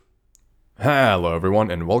Hello everyone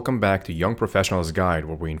and welcome back to Young Professionals Guide,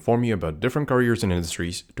 where we inform you about different careers and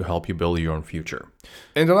industries to help you build your own future.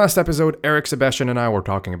 In the last episode, Eric, Sebastian and I were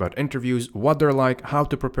talking about interviews, what they're like, how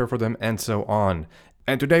to prepare for them, and so on.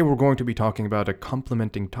 And today we're going to be talking about a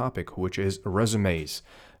complementing topic, which is resumes.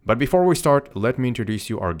 But before we start, let me introduce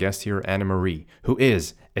you our guest here, Anna-Marie, who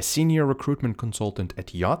is a senior recruitment consultant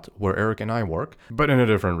at Yacht, where Eric and I work, but in a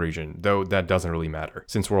different region, though that doesn't really matter,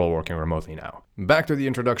 since we're all working remotely now. Back to the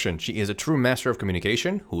introduction, she is a true master of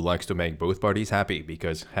communication who likes to make both parties happy,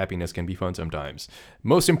 because happiness can be fun sometimes.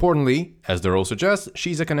 Most importantly, as the role suggests,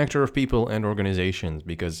 she's a connector of people and organizations,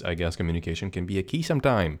 because I guess communication can be a key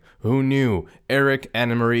sometime. Who knew? Eric,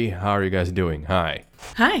 Anna-Marie, how are you guys doing? Hi.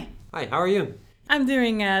 Hi. Hi, how are you? I'm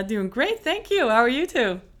doing great, thank you. How are you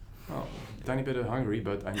two? Oh, tiny bit hungry,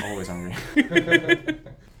 but I'm always hungry.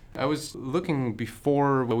 I was looking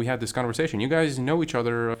before we had this conversation. You guys know each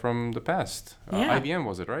other from the past. Yeah. IBM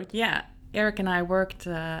was it, right? Yeah, Eric and I worked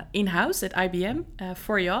in-house at IBM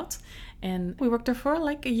for Yacht, and we worked there for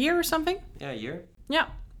like a year or something. Yeah, a year.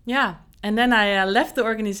 Yeah. And then I left the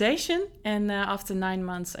organization, and after 9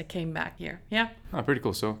 months, I came back here. Yeah. Oh, pretty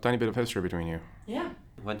cool. So, tiny bit of history between you. Yeah.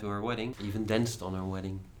 Went to her wedding, even danced on her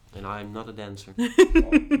wedding. And I'm not a dancer.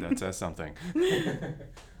 That says something.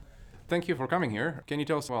 Thank you for coming here. Can you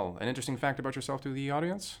tell us, an interesting fact about yourself to the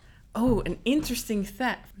audience? Oh, an interesting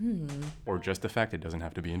fact. Or just the fact, it doesn't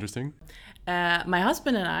have to be interesting. My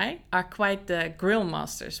husband and I are quite the grill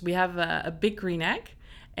masters. We have a big green egg,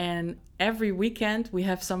 and every weekend we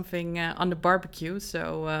have something on the barbecue.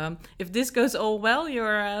 So if this goes all well,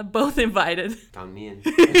 you're both invited. Count me in.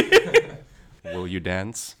 Will you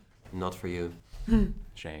dance? Not for you.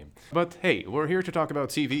 Shame. But hey, we're here to talk about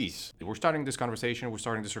CVs. We're starting this conversation, we're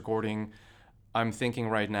starting this recording. I'm thinking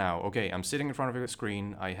right now, okay, I'm sitting in front of a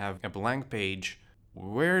screen, I have a blank page.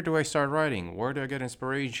 Where do I start writing? Where do I get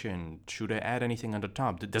inspiration? Should I add anything on the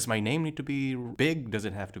top? Does my name need to be big? Does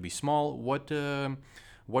it have to be small? What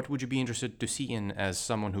would you be interested to see in as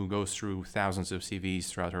someone who goes through thousands of CVs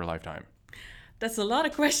throughout her lifetime? That's a lot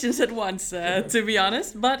of questions at once, to be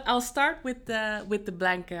honest. But I'll start with the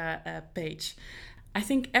blank page. I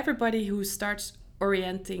think everybody who starts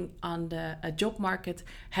orienting on the job market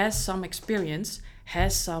has some experience,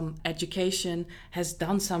 has some education, has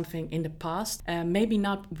done something in the past. Maybe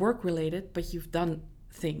not work related, but you've done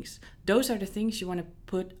things. Those are the things you want to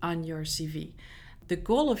put on your CV. The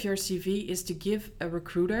goal of your CV is to give a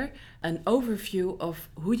recruiter an overview of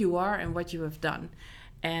who you are and what you have done.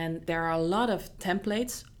 And there are a lot of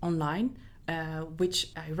templates online, which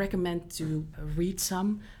I recommend to read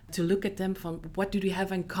some, to look at them from what do they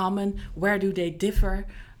have in common, where do they differ,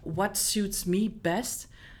 what suits me best.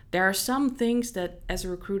 There are some things that as a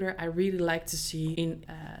recruiter I really like to see in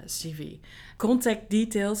a CV. Contact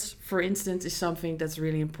details, for instance, is something that's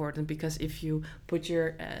really important, because if you put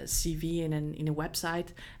your CV in a website,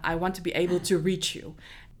 I want to be able to reach you.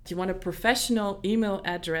 You want a professional email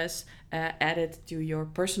address added to your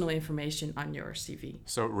personal information on your CV.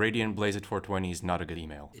 So Radiant Blaze at 420 is not a good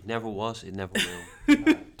email. It never was, it never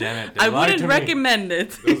will. Damn it. I wouldn't recommend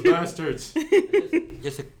it. Those bastards.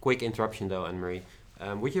 Just a quick interruption though, Anne-Marie.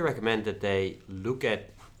 Would you recommend that they look at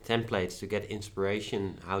templates to get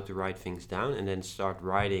inspiration how to write things down and then start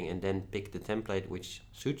writing and then pick the template which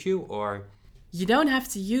suits you, or? You don't have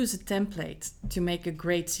to use a template to make a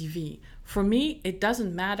great CV. For me, it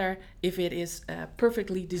doesn't matter if it is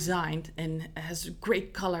perfectly designed and has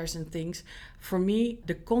great colors and things. For me,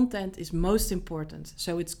 the content is most important.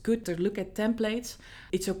 So it's good to look at templates.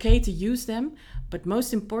 It's okay to use them. But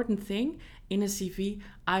most important thing in a CV,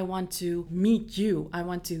 I want to meet you. I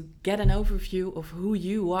want to get an overview of who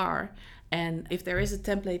you are. And if there is a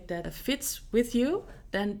template that fits with you,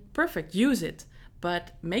 then perfect, use it.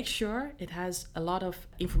 But make sure it has a lot of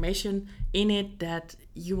information in it that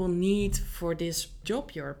you will need for this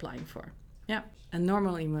job you're applying for. Yeah, a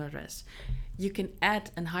normal email address. You can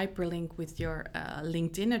add a hyperlink with your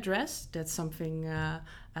LinkedIn address. That's something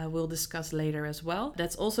we'll discuss later as well.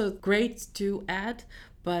 That's also great to add,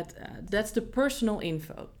 but that's the personal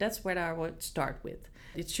info. That's what I would start with.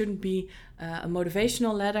 It shouldn't be a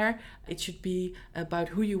motivational letter. It should be about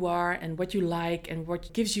who you are and what you like and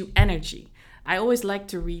what gives you energy. I always like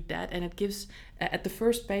to read that, and it gives, at the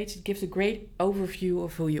first page, it gives a great overview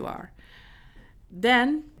of who you are.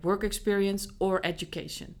 Then, work experience or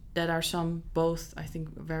education. That are both, I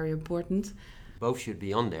think, very important. Both should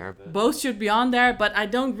be on there. Both should be on there, but I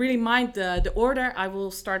don't really mind the order. I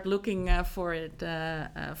will start looking for it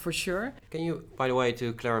for sure. Can you, by the way,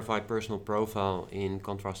 to clarify personal profile in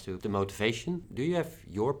contrast to the motivation, do you have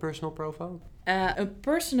your personal profile? A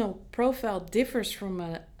personal profile differs from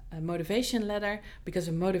a a motivation letter because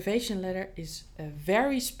a motivation letter is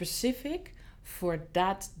very specific for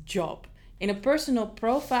that job. In a personal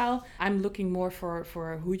profile, I'm looking more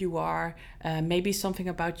for who you are, maybe something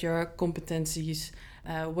about your competencies,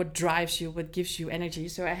 what drives you, what gives you energy.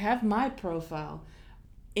 So I have my profile.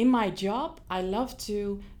 In my job, I love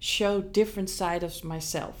to show different sides of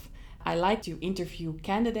myself. I like to interview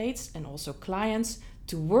candidates and also clients,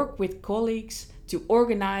 to work with colleagues, to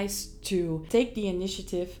organize, to take the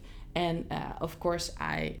initiative. And of course,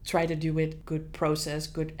 I try to do it good process,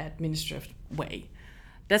 good administrative way.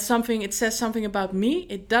 That's something, it says something about me.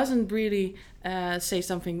 It doesn't really say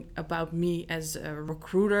something about me as a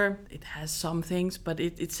recruiter. It has some things, but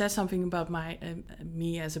it says something about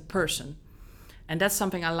me as a person. And that's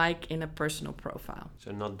something I like in a personal profile.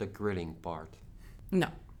 So not the grilling part. No.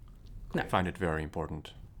 I find it very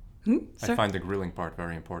important. Sir? I find the grilling part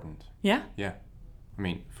very important. Yeah? Yeah. I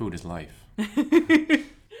mean, food is life.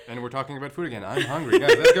 And we're talking about food again. I'm hungry,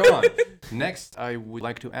 guys. Let's go on. Next, I would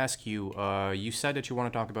like to ask you, you said that you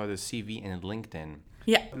want to talk about the CV and LinkedIn.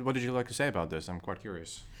 Yeah. What did you like to say about this? I'm quite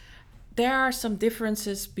curious. There are some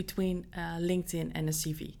differences between LinkedIn and a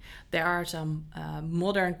CV. There are some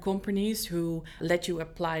modern companies who let you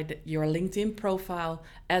apply your LinkedIn profile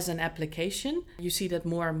as an application. You see that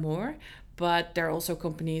more and more. But there are also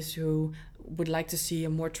companies who would like to see a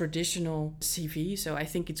more traditional CV. So I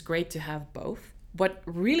think it's great to have both. What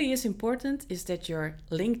really is important is that your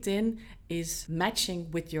LinkedIn is matching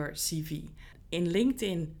with your CV. In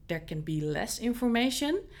LinkedIn, there can be less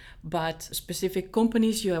information, but specific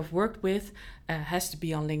companies you have worked with has to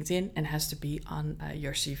be on LinkedIn and has to be on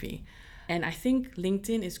your CV. And I think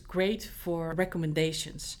LinkedIn is great for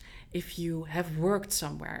recommendations. If you have worked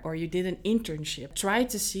somewhere or you did an internship, try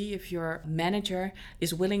to see if your manager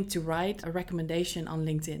is willing to write a recommendation on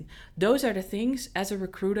LinkedIn. Those are the things, as a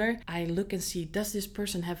recruiter, I look and see, does this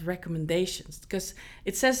person have recommendations? Because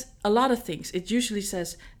it says a lot of things. It usually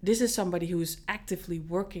says, this is somebody who's actively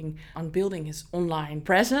working on building his online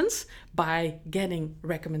presence by getting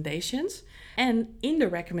recommendations. And in the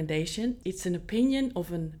recommendation, it's an opinion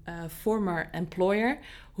of a former employer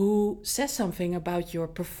who says something about your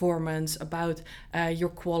performance, about your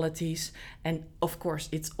qualities. And of course,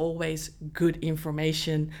 it's always good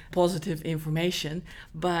information, positive information.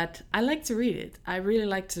 But I like to read it. I really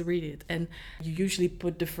like to read it. And you usually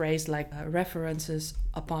put the phrase like references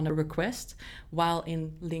upon a request, while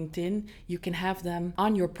in LinkedIn, you can have them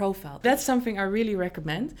on your profile. That's something I really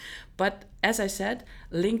recommend. But as I said,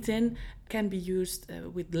 LinkedIn can be used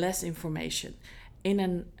with less information. In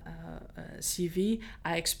a CV,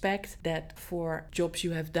 I expect that for jobs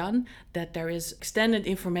you have done, that there is extended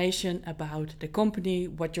information about the company,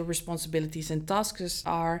 what your responsibilities and tasks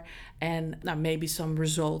are, and maybe some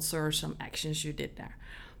results or some actions you did there.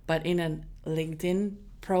 But in a LinkedIn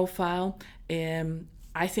profile,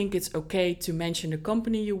 I think it's okay to mention the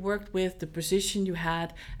company you worked with, the position you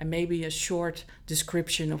had, and maybe a short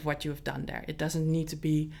description of what you have done there. It doesn't need to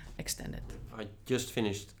be extended. I just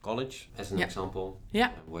finished college, as an example. Yeah.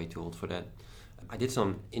 I'm way too old for that. I did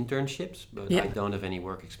some internships, but I don't have any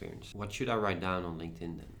work experience. What should I write down on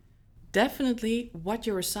LinkedIn then? Definitely what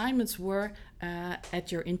your assignments were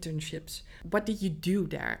at your internships. What did you do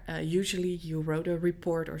there? Usually you wrote a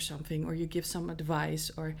report or something, or you give some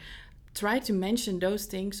advice, or try to mention those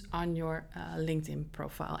things on your LinkedIn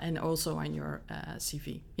profile and also on your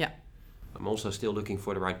CV. Yeah. I'm also still looking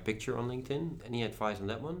for the right picture on LinkedIn. Any advice on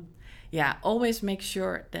that one? Yeah, always make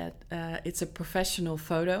sure that it's a professional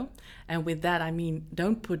photo. And with that, I mean,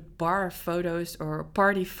 don't put bar photos or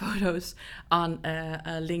party photos on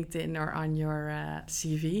LinkedIn or on your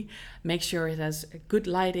CV. Make sure it has good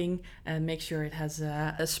lighting and make sure it has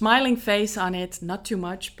a smiling face on it. Not too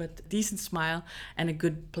much, but a decent smile, and a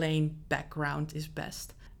good plain background is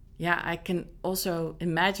best. Yeah, I can also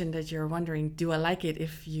imagine that you're wondering, do I like it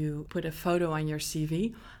if you put a photo on your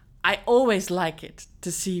CV? I always like it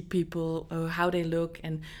to see people, how they look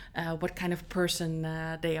and what kind of person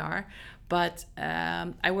they are. But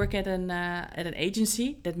I work at an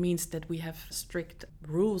agency. That means that we have strict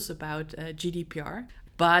rules about GDPR.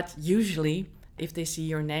 But usually, if they see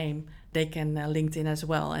your name, they can LinkedIn as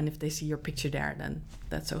well. And if they see your picture there, then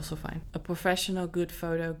that's also fine. A professional, good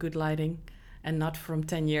photo, good lighting, and not from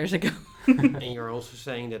 10 years ago. And you're also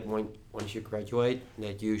saying that once you graduate,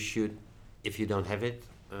 that you should, if you don't have it,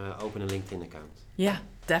 open a LinkedIn account. Yeah,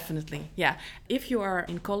 definitely. Yeah. If you are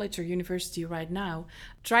in college or university right now,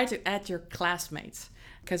 try to add your classmates,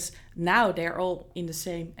 because now they're all in the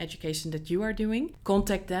same education that you are doing.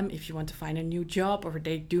 Contact them if you want to find a new job or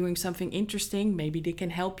they're doing something interesting. Maybe they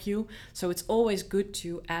can help you. So it's always good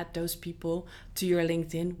to add those people to your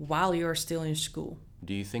LinkedIn while you're still in school.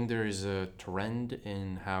 Do you think there is a trend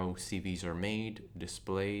in how CVs are made,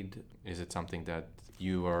 displayed? Is it something that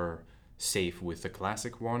you are safe with the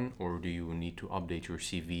classic one, or do you need to update your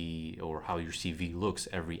CV or how your CV looks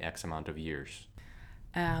every X amount of years?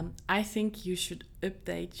 I think you should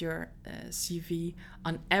update your CV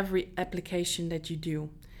on every application that you do.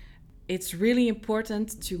 It's really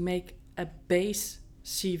important to make a base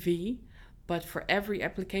CV, but for every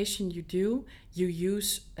application you do, you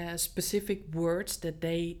use specific words that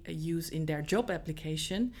they use in their job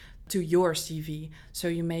application to your CV. So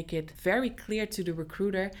you make it very clear to the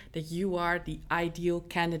recruiter that you are the ideal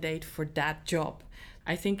candidate for that job.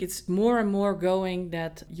 I think it's more and more going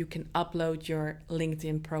that you can upload your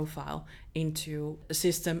LinkedIn profile into a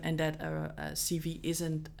system and that a CV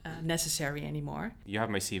isn't necessary anymore. You have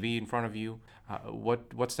my CV in front of you.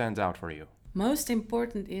 What stands out for you? Most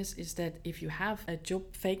important is that if you have a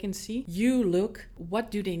job vacancy, you look, what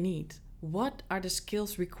do they need? What are the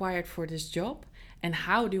skills required for this job? And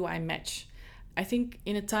how do I match? I think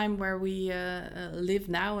in a time where we live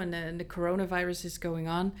now and the coronavirus is going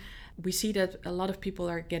on, we see that a lot of people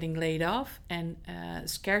are getting laid off and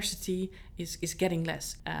scarcity is getting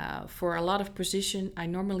less. For a lot of positions, I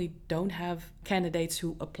normally don't have candidates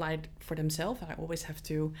who applied for themselves. I always have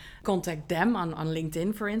to contact them on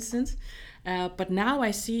LinkedIn, for instance. But now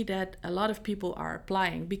I see that a lot of people are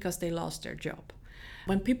applying because they lost their job.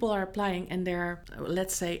 When people are applying and there are,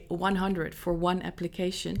 let's say, 100 for one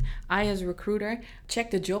application, I as a recruiter check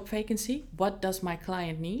the job vacancy. What does my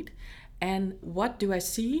client need? And what do I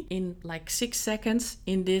see in like 6 seconds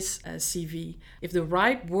in this CV? If the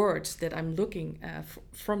right words that I'm looking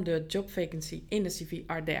from the job vacancy in the CV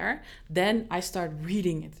are there, then I start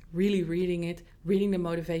reading it, really reading it, reading the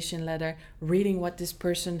motivation letter, reading what this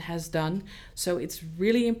person has done. So it's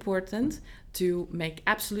really important to make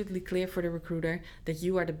absolutely clear for the recruiter that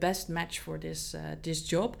you are the best match for this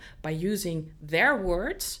job by using their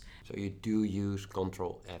words. So you do use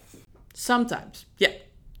Control F? Sometimes, yeah.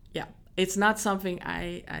 It's not something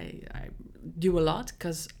I do a lot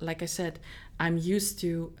because, like I said, I'm used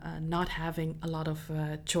to not having a lot of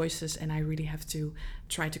choices, and I really have to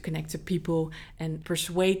try to connect to people and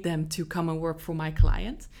persuade them to come and work for my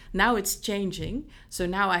client. Now it's changing, so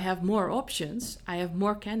now I have more options, I have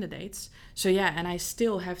more candidates. So yeah, and I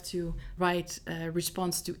still have to write a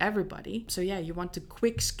response to everybody. So yeah, you want to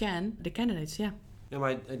quick scan the candidates, yeah. No,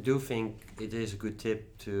 I do think it is a good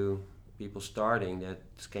tip to people starting that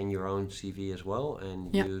scan your own CV as well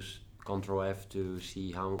and use Control F to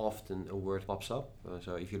see how often a word pops up.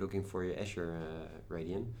 So if you're looking for your Azure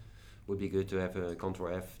Radian, would be good to have a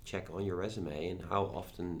Control F check on your resume and how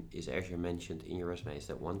often is Azure mentioned in your resume. Is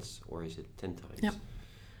that once or is it 10 times? Yep.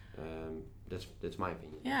 That's my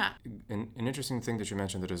opinion. Yeah. An interesting thing that you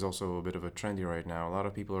mentioned that is also a bit of a trendy right now. A lot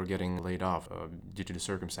of people are getting laid off due to the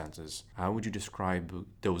circumstances. How would you describe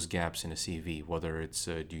those gaps in a CV, whether it's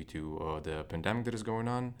due to the pandemic that is going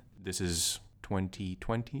on? This is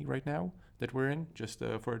 2020 right now that we're in, just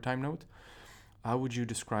for a time note. How would you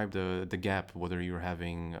describe the gap, whether you're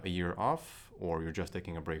having a year off or you're just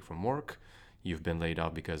taking a break from work, you've been laid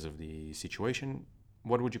off because of the situation?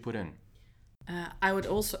 What would you put in? I would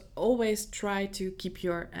also always try to keep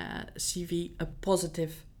your CV a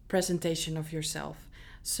positive presentation of yourself.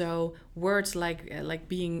 So words like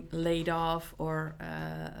being laid off or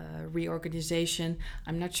reorganization,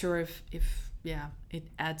 I'm not sure if it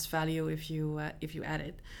adds value if you add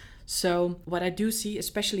it. So what I do see,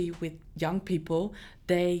 especially with young people,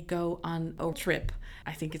 they go on a trip.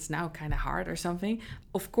 I think it's now kind of hard or something.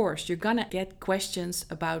 Of course, you're gonna get questions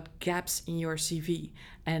about gaps in your CV,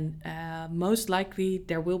 and most likely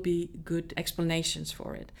there will be good explanations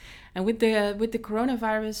for it. And with the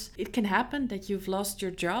coronavirus, it can happen that you've lost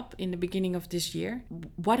your job in the beginning of this year.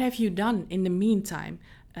 What have you done in the meantime?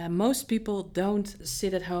 Most people don't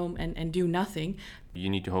sit at home and do nothing. You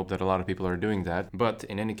need to hope that a lot of people are doing that. But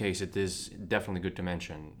in any case, it is definitely good to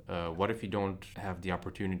mention. What if you don't have the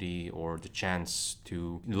opportunity or the chance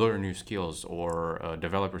to learn new skills or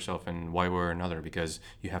develop yourself in one way or another because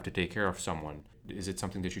you have to take care of someone? Is it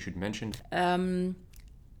something that you should mention?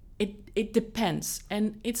 It depends.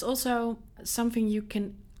 And it's also something you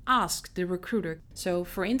can ask the recruiter. So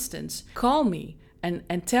for instance, call me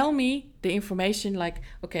and tell me the information like,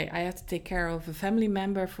 okay, I have to take care of a family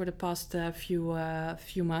member for the past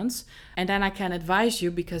few months. And then I can advise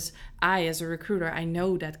you because I, as a recruiter, I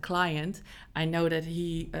know that client. I know that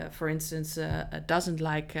he, for instance, doesn't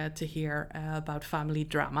like to hear about family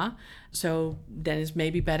drama. So then it's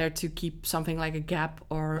maybe better to keep something like a gap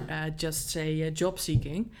or just say job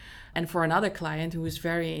seeking. And for another client who is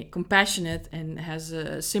very compassionate and has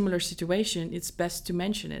a similar situation, it's best to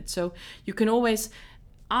mention it. So you can always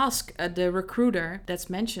ask the recruiter that's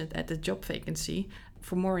mentioned at the job vacancy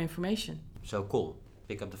for more information. So cool.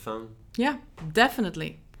 Pick up the phone. Yeah,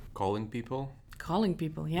 definitely. Calling people? Calling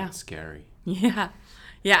people, yeah. That's scary. Yeah.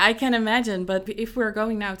 Yeah, I can imagine. But if we're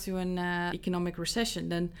going now to an economic recession,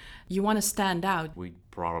 then you want to stand out. We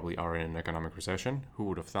probably are in an economic recession. Who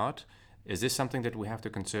would have thought? Is this something that we have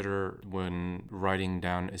to consider when writing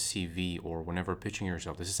down a CV or whenever pitching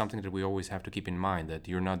yourself? This is something that we always have to keep in mind, that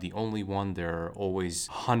you're not the only one. There are always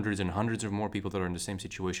hundreds and hundreds of more people that are in the same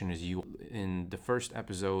situation as you. In the first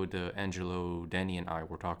episode, Angelo, Danny, and I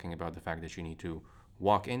were talking about the fact that you need to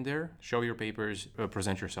walk in there, show your papers,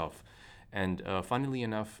 present yourself. And funnily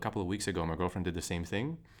enough, a couple of weeks ago, my girlfriend did the same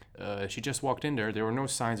thing. She just walked in there. There were no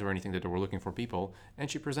signs or anything that they were looking for people. And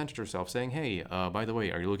she presented herself saying, hey, by the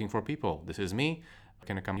way, are you looking for people? This is me.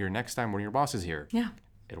 Can I come here next time when your boss is here? Yeah.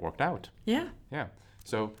 It worked out. Yeah. Yeah.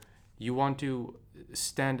 So you want to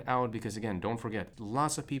stand out because, again, don't forget,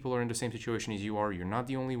 lots of people are in the same situation as you are. You're not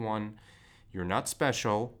the only one. You're not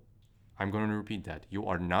special. I'm going to repeat that. You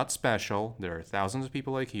are not special. There are thousands of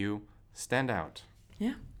people like you. Stand out.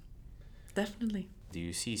 Yeah. Definitely. Do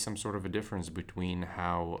you see some sort of a difference between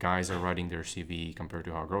how guys are writing their CV compared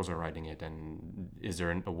to how girls are writing it? And is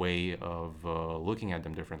there a way of looking at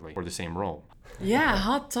them differently for the same role? Yeah,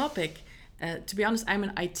 hot topic. To be honest, I'm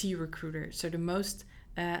an IT recruiter. So the most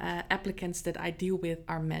applicants that I deal with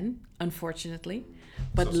are men, unfortunately.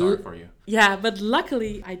 But so sorry for you. Yeah, but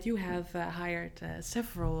luckily I do have hired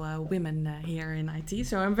several women here in IT,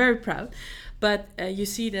 so I'm very proud. But you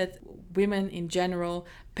see that women in general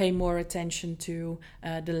pay more attention to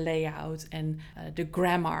the layout and the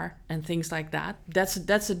grammar and things like that.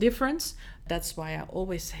 That's a difference. That's why I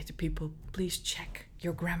always say to people, please check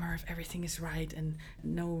your grammar if everything is right and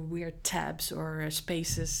no weird tabs or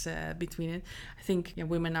spaces between it. I think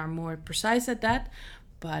women are more precise at that.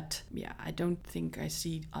 But yeah, I don't think I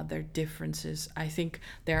see other differences. I think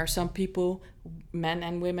there are some people, men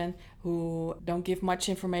and women, who don't give much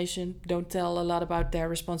information, don't tell a lot about their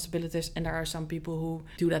responsibilities, and there are some people who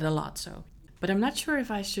do that a lot. So, but I'm not sure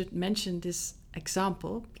if I should mention this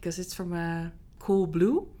example because it's from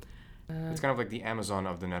Coolblue. It's kind of like the Amazon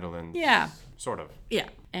of the Netherlands. Yeah. Sort of. Yeah.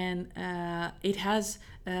 And it has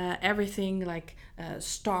everything like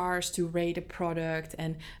stars to rate a product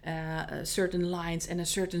and certain lines and a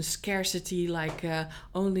certain scarcity, like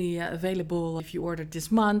only available if you ordered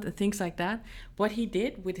this month and things like that. What he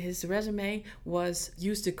did with his resume was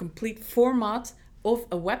use the complete format of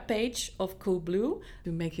a web page of Coolblue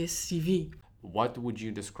to make his CV. What would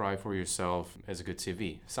you describe for yourself as a good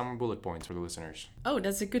CV? Some bullet points for the listeners. Oh,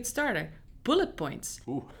 that's a good starter. Bullet points.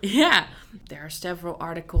 Ooh. Yeah. There are several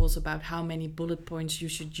articles about how many bullet points you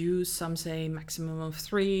should use. Some say maximum of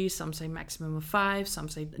 3, some say maximum of 5, some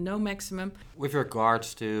say no maximum. With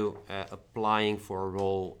regards to applying for a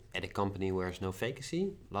role at a company where there's no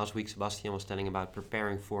vacancy, last week Sebastian was telling about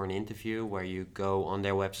preparing for an interview where you go on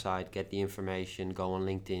their website, get the information, go on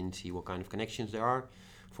LinkedIn, see what kind of connections there are.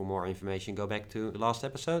 For more information, go back to the last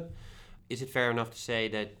episode. Is it fair enough to say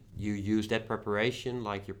that you use that preparation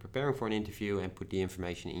like you're preparing for an interview and put the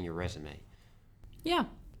information in your resume? Yeah,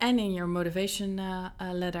 and in your motivation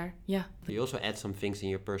letter, yeah. You also add some things in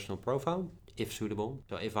your personal profile, if suitable.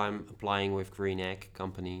 So if I'm applying with Green Egg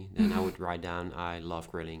Company, then I would write down, I love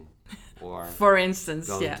grilling. Or for instance,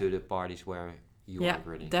 going to the parties where you are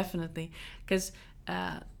grilling. Yeah, definitely. Because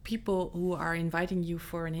people who are inviting you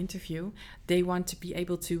for an interview, they want to be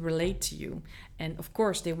able to relate to you. And of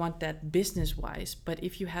course, they want that business-wise. But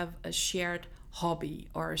if you have a shared hobby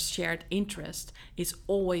or a shared interest, it's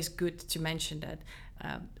always good to mention that.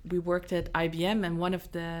 We worked at IBM and one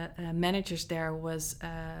of the managers there was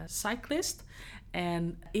a cyclist.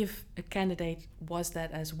 And if a candidate was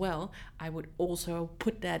that as well, I would also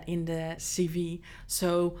put that in the CV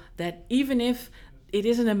so that even if it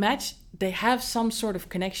isn't a match, they have some sort of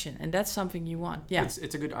connection, and that's something you want. Yeah,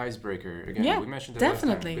 it's a good icebreaker. Again, yeah, we mentioned that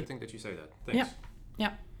definitely. last time. Good thing that you say that. Thanks.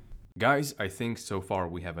 Yeah. Guys, I think so far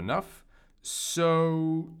we have enough.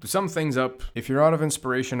 So, to sum things up, if you're out of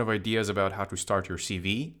inspiration of ideas about how to start your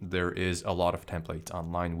CV, there is a lot of templates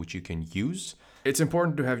online which you can use. It's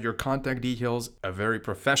important to have your contact details, a very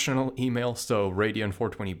professional email, so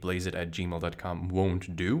radian420blazeit@gmail.com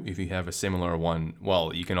won't do. If you have a similar one,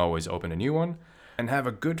 well, you can always open a new one. And have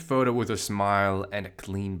a good photo with a smile and a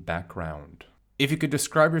clean background. If you could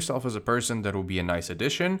describe yourself as a person, that would be a nice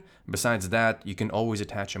addition. Besides that, you can always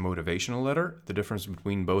attach a motivational letter. The difference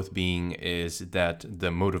between both being is that the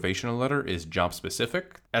motivational letter is job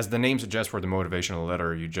specific. As the name suggests for the motivational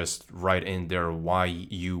letter, you just write in there why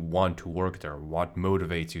you want to work there, what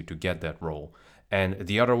motivates you to get that role. And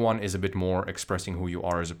the other one is a bit more expressing who you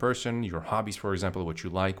are as a person, your hobbies, for example, what you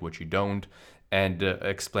like, what you don't, and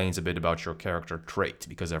explains a bit about your character trait,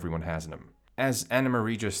 because everyone has them. As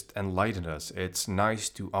Anna-Marie just enlightened us, it's nice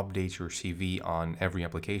to update your CV on every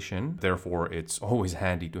application. Therefore, it's always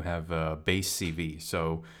handy to have a base CV.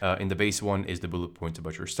 So in the base one is the bullet points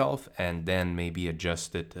about yourself, and then maybe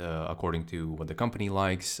adjust it according to what the company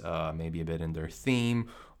likes, maybe a bit in their theme,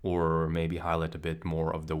 or maybe highlight a bit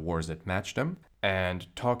more of the words that match them. And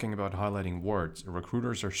talking about highlighting words,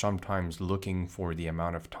 recruiters are sometimes looking for the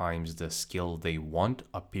amount of times the skill they want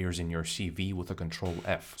appears in your CV with a control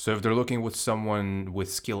F. So if they're looking with someone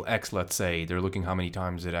with skill X, let's say, they're looking how many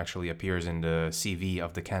times it actually appears in the CV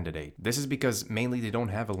of the candidate. This is because mainly they don't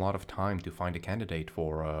have a lot of time to find a candidate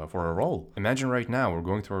for a role. Imagine right now we're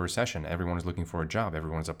going through a recession, everyone is looking for a job,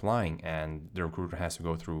 everyone's applying, and the recruiter has to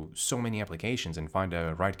go through so many applications and find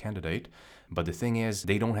a right candidate. But the thing is,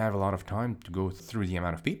 they don't have a lot of time to go through the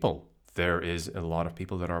amount of people. There is a lot of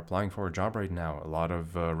people that are applying for a job right now, a lot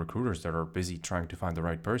of recruiters that are busy trying to find the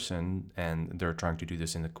right person, and they're trying to do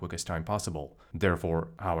this in the quickest time possible. Therefore,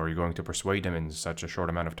 how are you going to persuade them in such a short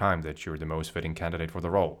amount of time that you're the most fitting candidate for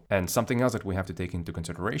the role? And something else that we have to take into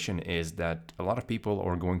consideration is that a lot of people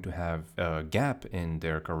are going to have a gap in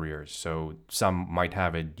their careers. So some might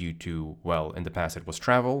have it due to, well, in the past it was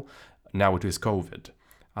travel, now it is COVID.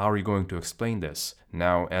 How are you going to explain this?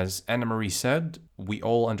 Now, as Anna-Marie said, we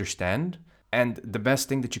all understand. And the best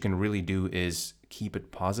thing that you can really do is keep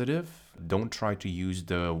it positive. Don't try to use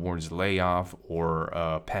the words layoff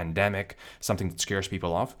or pandemic, something that scares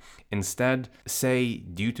people off. Instead, say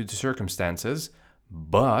due to the circumstances,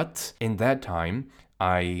 but in that time,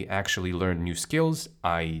 I actually learned new skills,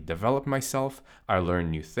 I developed myself, I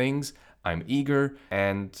learned new things, I'm eager,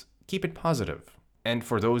 and keep it positive. And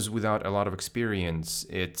for those without a lot of experience,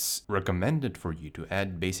 it's recommended for you to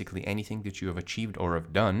add basically anything that you have achieved or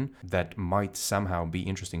have done that might somehow be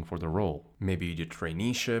interesting for the role. Maybe you did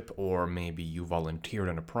traineeship, or maybe you volunteered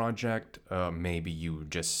on a project, maybe you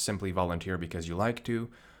just simply volunteer because you like to.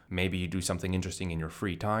 Maybe you do something interesting in your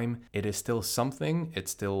free time. It is still something. It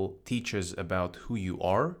still teaches about who you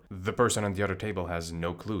are. The person on the other table has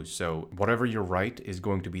no clue. So whatever you write is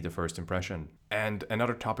going to be the first impression. And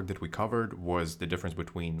another topic that we covered was the difference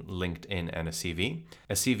between LinkedIn and a CV.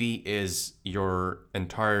 A CV is your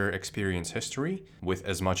entire experience history with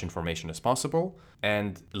as much information as possible.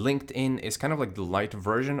 And LinkedIn is kind of like the light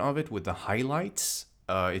version of it with the highlights.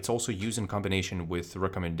 It's also used in combination with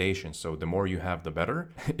recommendations. So the more you have, the better.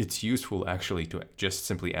 It's useful actually to just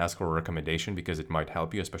simply ask for a recommendation because it might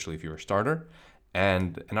help you, especially if you're a starter.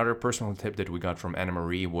 And another personal tip that we got from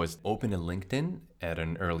Anna-Marie was open a LinkedIn at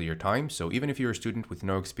an earlier time. So even if you're a student with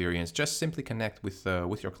no experience, just simply connect with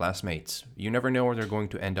your classmates. You never know where they're going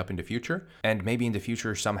to end up in the future. And maybe in the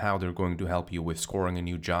future, somehow they're going to help you with scoring a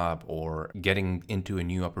new job or getting into a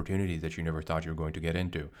new opportunity that you never thought you were going to get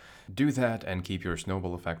into. Do that and keep your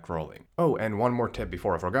snowball effect rolling. Oh, and one more tip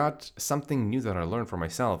before I forgot. Something new that I learned for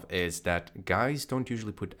myself is that guys don't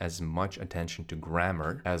usually put as much attention to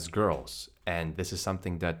grammar as girls. And this is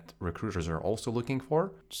something that recruiters are also looking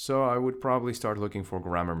for. So I would probably start looking for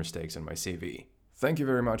grammar mistakes in my CV. Thank you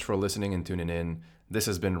very much for listening and tuning in. This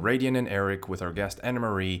has been Radian and Eric with our guest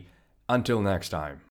Anna-Marie. Until next time.